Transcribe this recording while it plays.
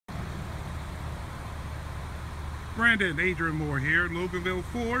Brandon, Adrien Moore here, Loganville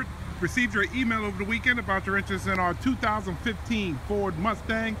Ford. Received your email over the weekend about your interest in our 2015 Ford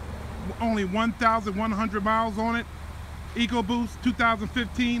Mustang. Only 1,100 miles on it. EcoBoost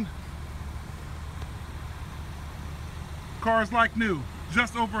 2015. Car's like new,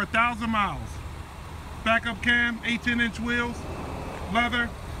 just over 1,000 miles. Backup cam, 18-inch wheels,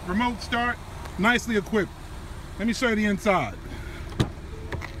 leather, remote start, nicely equipped. Let me show you the inside.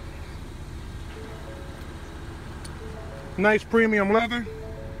 Nice premium leather,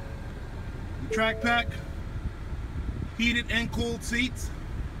 track pack, heated and cooled seats,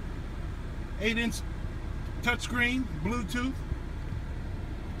 8-inch touchscreen, Bluetooth.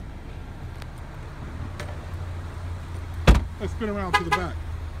 Let's spin around to the back.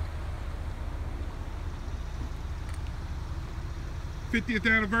 50th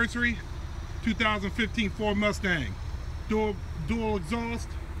anniversary, 2015 Ford Mustang. Dual exhaust,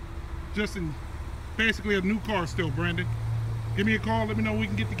 just in basically a new car still, Brandon. Give me a call, let me know we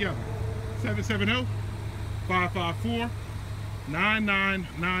can get together.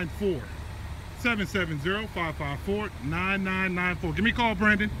 770-554-9994. 770-554-9994. Give me a call,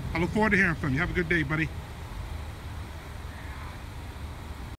 Brandon. I look forward to hearing from you. Have a good day, buddy.